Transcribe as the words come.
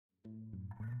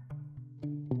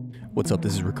What's up,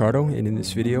 this is Ricardo, and in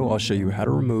this video I'll show you how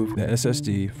to remove the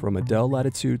SSD from a Dell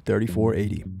Latitude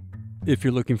 3480. If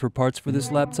you're looking for parts for this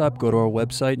laptop, go to our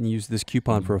website and use this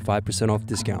coupon for a 5% off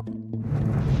discount.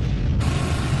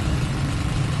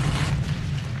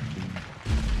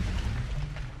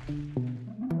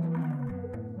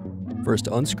 First,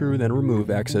 unscrew, then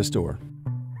remove access door.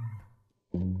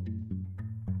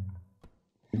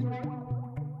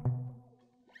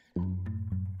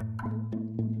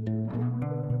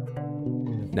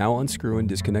 Now unscrew and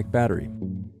disconnect battery.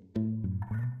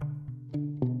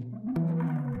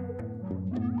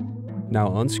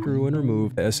 Now unscrew and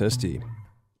remove the SSD.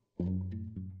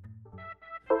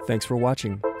 Thanks for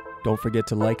watching. Don't forget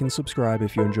to like and subscribe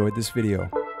if you enjoyed this video.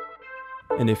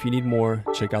 And if you need more,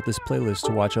 check out this playlist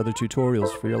to watch other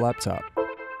tutorials for your laptop.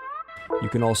 You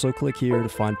can also click here to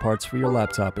find parts for your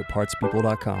laptop at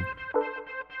partspeople.com.